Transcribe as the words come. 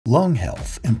Lung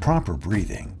health and proper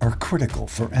breathing are critical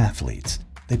for athletes.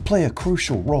 They play a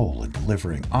crucial role in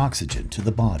delivering oxygen to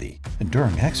the body, and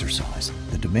during exercise,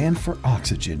 the demand for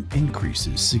oxygen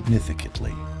increases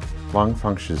significantly. Lung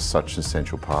function is such an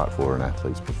essential part for an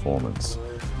athlete's performance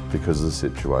because of the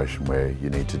situation where you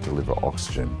need to deliver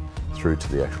oxygen through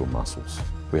to the actual muscles.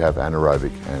 We have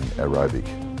anaerobic and aerobic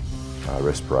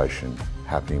respiration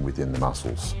happening within the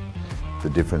muscles.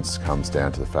 The difference comes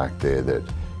down to the fact there that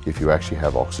if you actually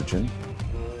have oxygen,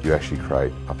 you actually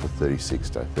create up to 36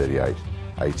 to 38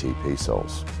 ATP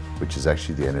cells, which is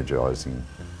actually the energizing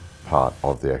part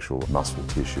of the actual muscle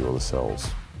tissue or the cells.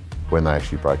 When they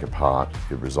actually break apart,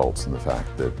 it results in the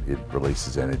fact that it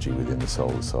releases energy within the cell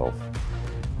itself.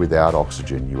 Without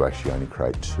oxygen, you actually only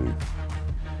create two.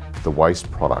 The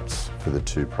waste products for the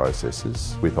two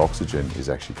processes with oxygen is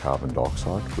actually carbon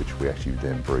dioxide, which we actually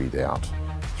then breathe out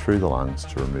through the lungs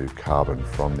to remove carbon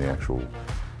from the actual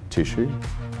tissue.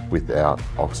 Without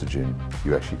oxygen,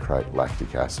 you actually create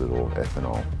lactic acid or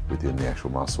ethanol within the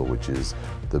actual muscle, which is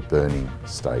the burning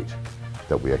state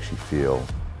that we actually feel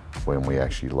when we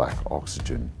actually lack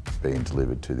oxygen being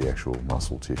delivered to the actual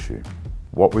muscle tissue.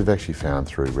 What we've actually found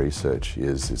through research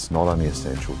is it's not only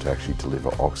essential to actually deliver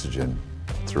oxygen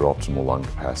through optimal lung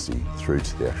capacity through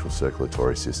to the actual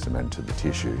circulatory system and to the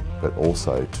tissue, but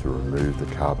also to remove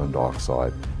the carbon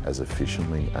dioxide as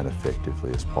efficiently and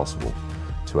effectively as possible,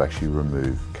 to actually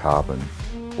remove carbon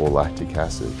or lactic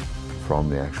acid from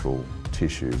the actual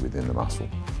tissue within the muscle.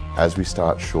 As we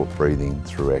start short breathing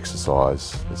through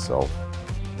exercise itself,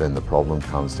 then the problem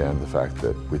comes down to the fact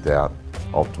that without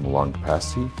optimal lung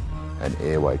capacity and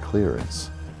airway clearance,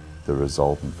 the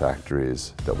resultant factor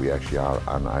is that we actually are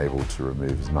unable to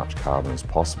remove as much carbon as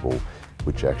possible,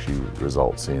 which actually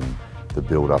results in the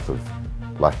build-up of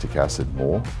lactic acid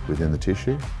more within the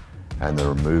tissue, and the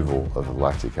removal of the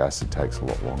lactic acid takes a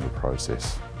lot longer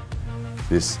process.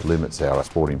 This limits our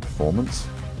sporting performance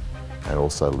and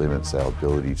also limits our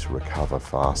ability to recover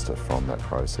faster from that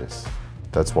process.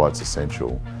 That's why it's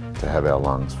essential to have our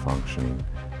lungs functioning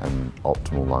and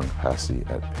optimal lung capacity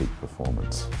at peak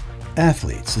performance.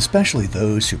 Athletes, especially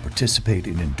those who participate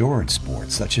in endurance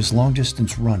sports such as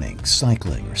long-distance running,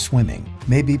 cycling, or swimming,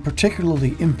 may be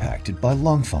particularly impacted by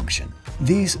lung function.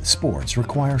 These sports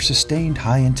require sustained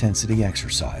high-intensity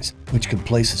exercise, which can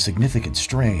place a significant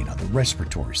strain on the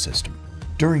respiratory system.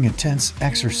 During intense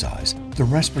exercise, the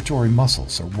respiratory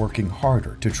muscles are working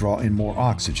harder to draw in more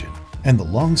oxygen, and the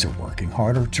lungs are working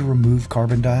harder to remove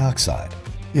carbon dioxide.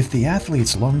 If the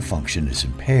athlete's lung function is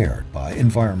impaired by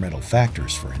environmental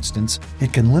factors, for instance,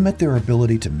 it can limit their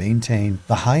ability to maintain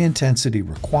the high intensity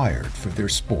required for their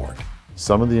sport.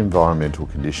 Some of the environmental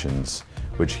conditions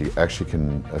which actually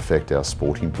can affect our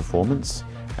sporting performance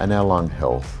and our lung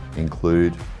health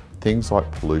include things like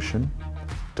pollution,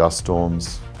 dust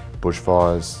storms,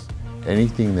 bushfires,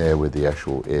 anything there where the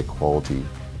actual air quality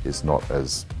is not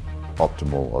as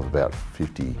optimal of about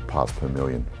 50 parts per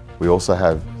million. We also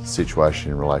have a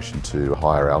situation in relation to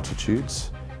higher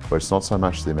altitudes, where it's not so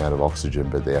much the amount of oxygen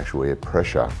but the actual air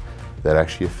pressure that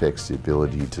actually affects the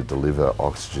ability to deliver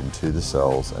oxygen to the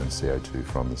cells and CO2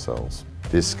 from the cells.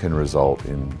 This can result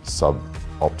in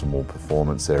suboptimal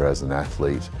performance there as an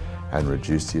athlete and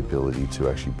reduce the ability to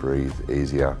actually breathe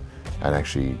easier and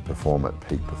actually perform at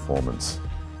peak performance,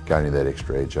 gaining that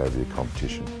extra edge over the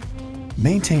competition.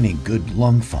 Maintaining good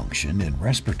lung function and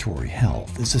respiratory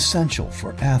health is essential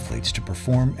for athletes to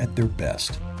perform at their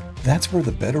best. That's where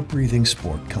the better breathing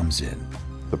sport comes in.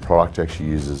 The product actually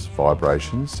uses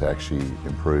vibrations to actually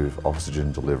improve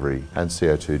oxygen delivery and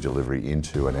CO2 delivery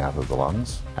into and out of the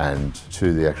lungs and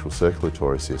to the actual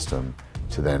circulatory system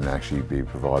to then actually be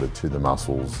provided to the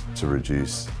muscles to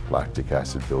reduce lactic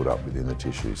acid buildup within the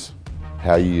tissues.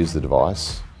 How you use the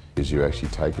device is you actually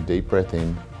take a deep breath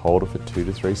in, hold it for 2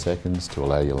 to 3 seconds to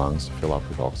allow your lungs to fill up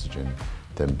with oxygen,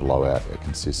 then blow out a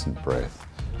consistent breath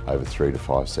over 3 to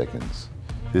 5 seconds.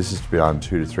 This is to be done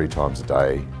 2 to 3 times a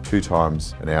day, 2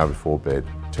 times an hour before bed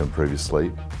to improve your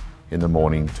sleep, in the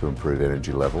morning to improve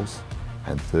energy levels,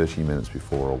 and 30 minutes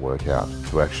before a workout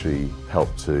to actually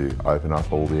help to open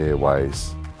up all the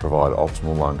airways, provide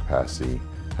optimal lung capacity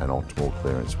and optimal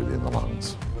clearance within the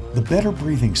lungs. The better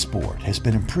breathing sport has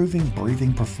been improving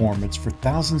breathing performance for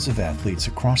thousands of athletes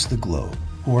across the globe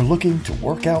who are looking to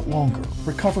work out longer,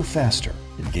 recover faster,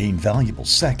 and gain valuable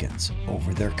seconds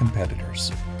over their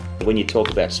competitors. When you talk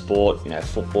about sport,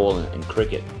 football and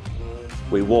cricket,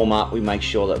 we warm up, we make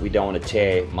sure that we don't want to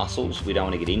tear muscles, we don't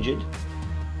want to get injured.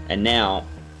 And now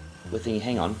we're thinking,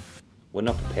 hang on, we're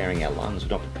not preparing our lungs,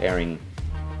 we're not preparing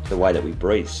the way that we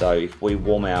breathe. So if we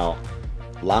warm our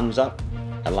lungs up,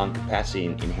 our lung capacity,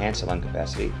 and enhance our lung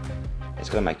capacity, it's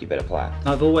going to make you a better player.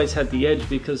 I've always had the edge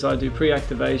because I do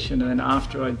pre-activation and then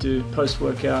after I do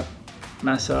post-workout,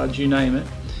 massage, you name it.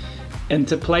 And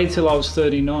to play till I was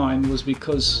 39 was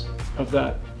because of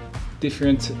that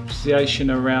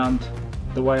differentiation around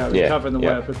the way I recover and the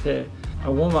way I prepare. I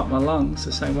warm up my lungs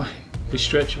the same way we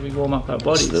stretch and we warm up our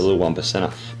bodies. It's the little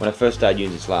 1%er. When I first started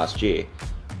using this last year,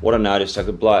 what I noticed, I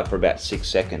could blow it for about 6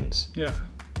 seconds. Yeah.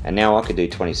 And now I could do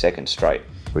 20 seconds straight.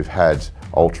 We've had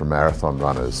ultra marathon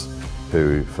runners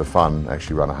who, for fun,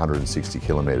 actually run 160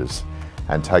 kilometres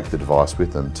and take the device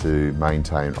with them to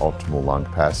maintain optimal lung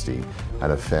capacity, and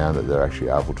have found that they're actually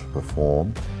able to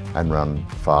perform and run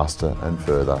faster and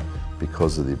further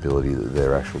because of the ability that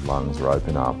their actual lungs are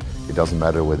open up. It doesn't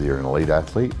matter whether you're an elite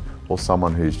athlete or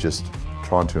someone who's just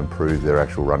trying to improve their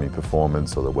actual running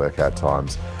performance or their workout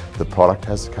times. The product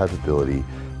has the capability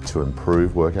to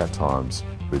improve workout times,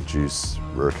 reduce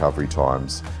recovery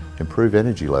times, improve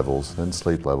energy levels and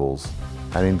sleep levels,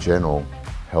 and in general,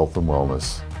 health and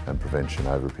wellness and prevention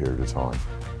over a period of time.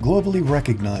 Globally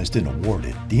recognized and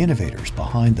awarded, the innovators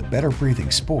behind the better breathing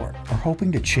sport are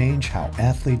hoping to change how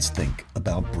athletes think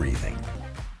about breathing.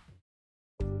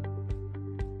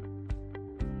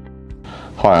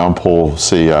 Hi, I'm Paul,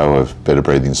 CEO of Better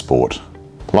Breathing Sport.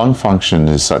 Lung function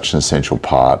is such an essential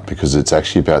part because it's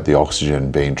actually about the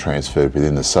oxygen being transferred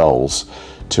within the cells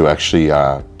to actually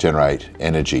generate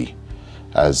energy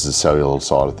as the cellular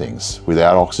side of things.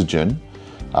 Without oxygen,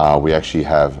 we actually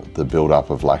have the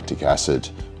buildup of lactic acid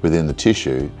within the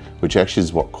tissue, which actually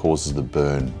is what causes the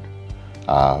burn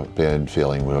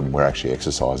feeling when we're actually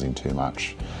exercising too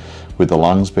much. With the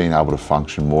lungs being able to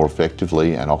function more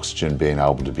effectively and oxygen being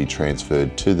able to be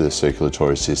transferred to the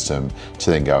circulatory system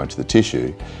to then go into the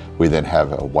tissue, we then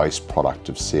have a waste product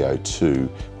of CO2,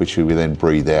 which we then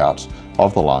breathe out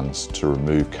of the lungs to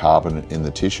remove carbon in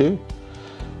the tissue,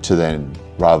 to then,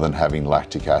 rather than having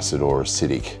lactic acid or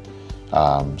acidic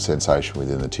sensation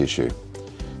within the tissue.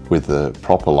 With the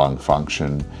proper lung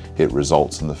function, it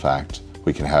results in the fact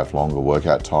we can have longer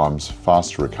workout times,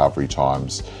 faster recovery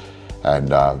times,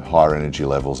 and higher energy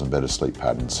levels and better sleep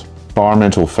patterns.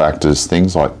 Environmental factors,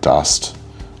 things like dust,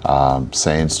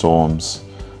 sandstorms,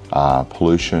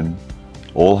 pollution,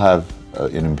 all have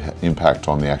an impact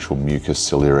on the actual mucus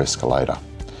ciliary escalator.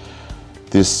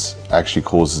 This actually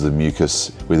causes the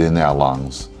mucus within our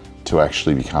lungs to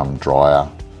actually become drier,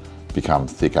 become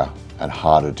thicker and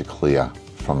harder to clear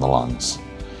from the lungs.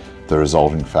 The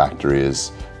resulting factor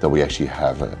is that we actually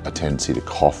have a tendency to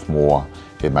cough more.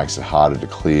 It makes it harder to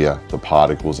clear the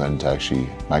particles and actually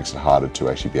makes it harder to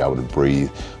actually be able to breathe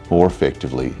more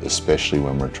effectively, especially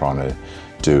when we're trying to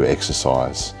do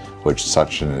exercise, which is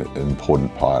such an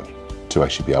important part to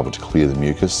actually be able to clear the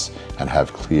mucus and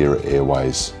have clearer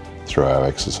airways through our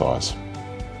exercise.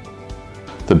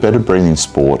 The Better Breathing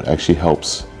Sport actually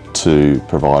helps to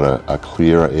provide a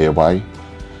clearer airway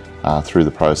through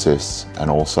the process, and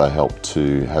also help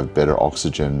to have better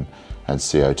oxygen and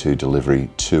CO2 delivery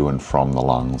to and from the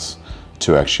lungs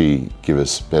to actually give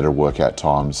us better workout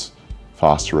times,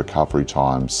 faster recovery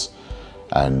times,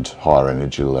 and higher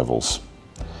energy levels.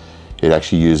 It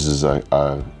actually uses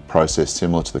a process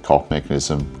similar to the cough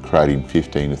mechanism, creating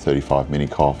 15 to 35 mini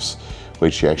coughs,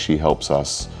 which actually helps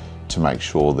us to make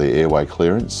sure the airway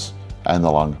clearance and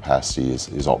the lung capacity is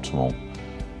optimal,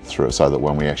 so that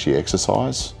when we actually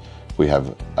exercise, we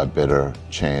have a better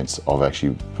chance of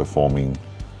actually performing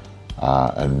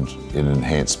and in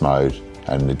enhanced mode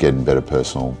and getting better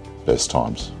personal best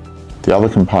times. The other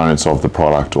components of the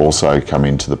product also come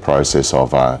into the process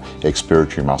of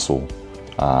expiratory muscle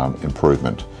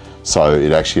improvement. So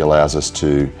it actually allows us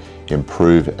to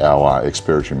improve our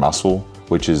expiratory muscle,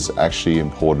 which is actually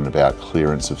important about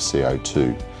clearance of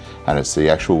CO2. And it's the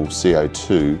actual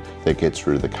CO2 that gets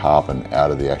rid of the carbon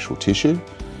out of the actual tissue,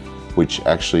 which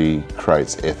actually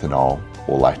creates ethanol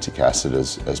or lactic acid,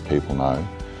 as people know.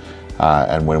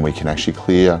 And when we can actually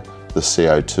clear the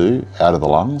CO2 out of the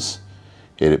lungs,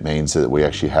 it means that we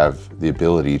actually have the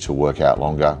ability to work out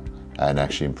longer and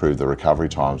actually improve the recovery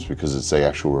times, because it's the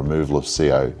actual removal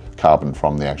of carbon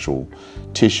from the actual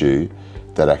tissue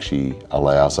that actually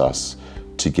allows us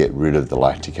to get rid of the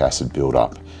lactic acid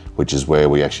buildup, which is where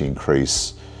we actually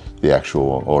increase the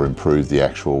actual, or improve the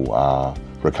actual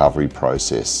recovery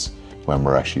process when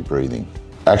we're actually breathing.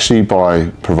 Actually, by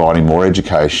providing more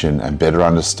education and better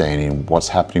understanding what's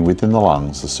happening within the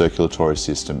lungs, the circulatory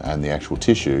system and the actual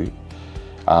tissue,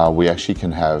 we actually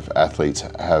can have athletes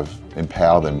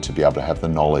empower them to be able to have the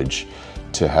knowledge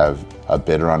to have a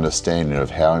better understanding of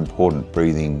how important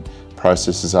breathing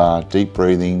processes are. Deep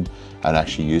breathing and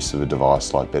actually use of a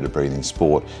device like Better Breathing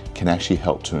Sport can actually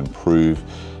help to improve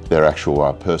their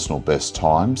actual personal best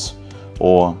times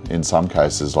Or in some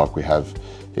cases, like we have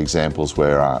examples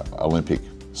where Olympic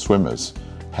swimmers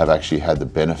have actually had the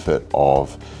benefit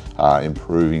of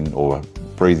improving or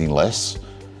breathing less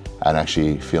and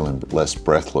actually feeling less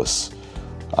breathless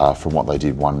from what they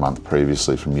did 1 month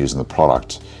previously from using the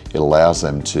product. It allows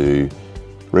them to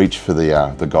reach for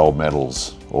the gold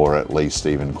medals, or at least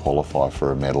even qualify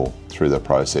for a medal through the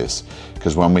process.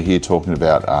 Because when we're here talking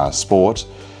about sport,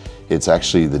 it's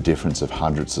actually the difference of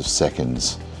hundreds of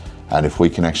seconds. And if we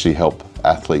can actually help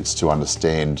athletes to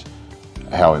understand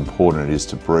how important it is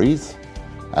to breathe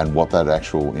and what that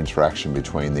actual interaction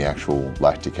between the actual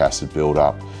lactic acid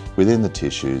build-up within the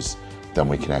tissues, then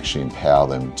we can actually empower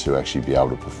them to actually be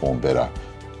able to perform better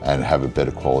and have a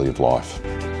better quality of life.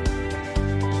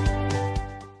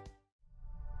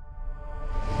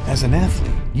 As an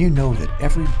athlete, you know that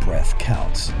every breath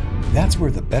counts. That's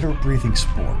where the Better Breathing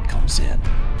Sport comes in.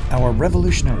 Our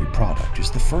revolutionary product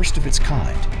is the first of its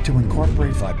kind to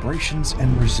incorporate vibrations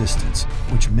and resistance,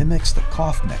 which mimics the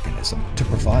cough mechanism to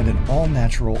provide an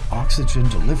all-natural oxygen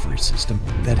delivery system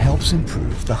that helps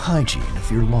improve the hygiene of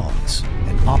your lungs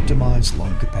and optimize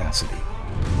lung capacity.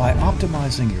 By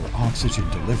optimizing your oxygen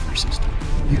delivery system,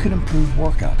 you can improve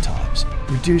workout times,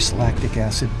 reduce lactic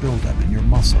acid buildup in your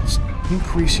muscles,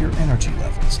 increase your energy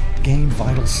levels, gain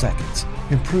vital seconds,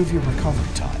 improve your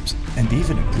recovery times, and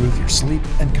even improve your sleep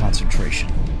and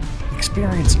concentration.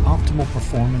 Experience optimal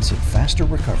performance and faster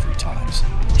recovery times.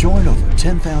 Join over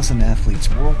 10,000 athletes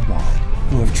worldwide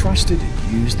who have trusted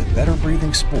and used the Better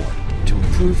Breathing Sport to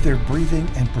improve their breathing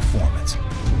and performance.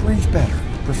 Breathe better,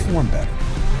 perform better.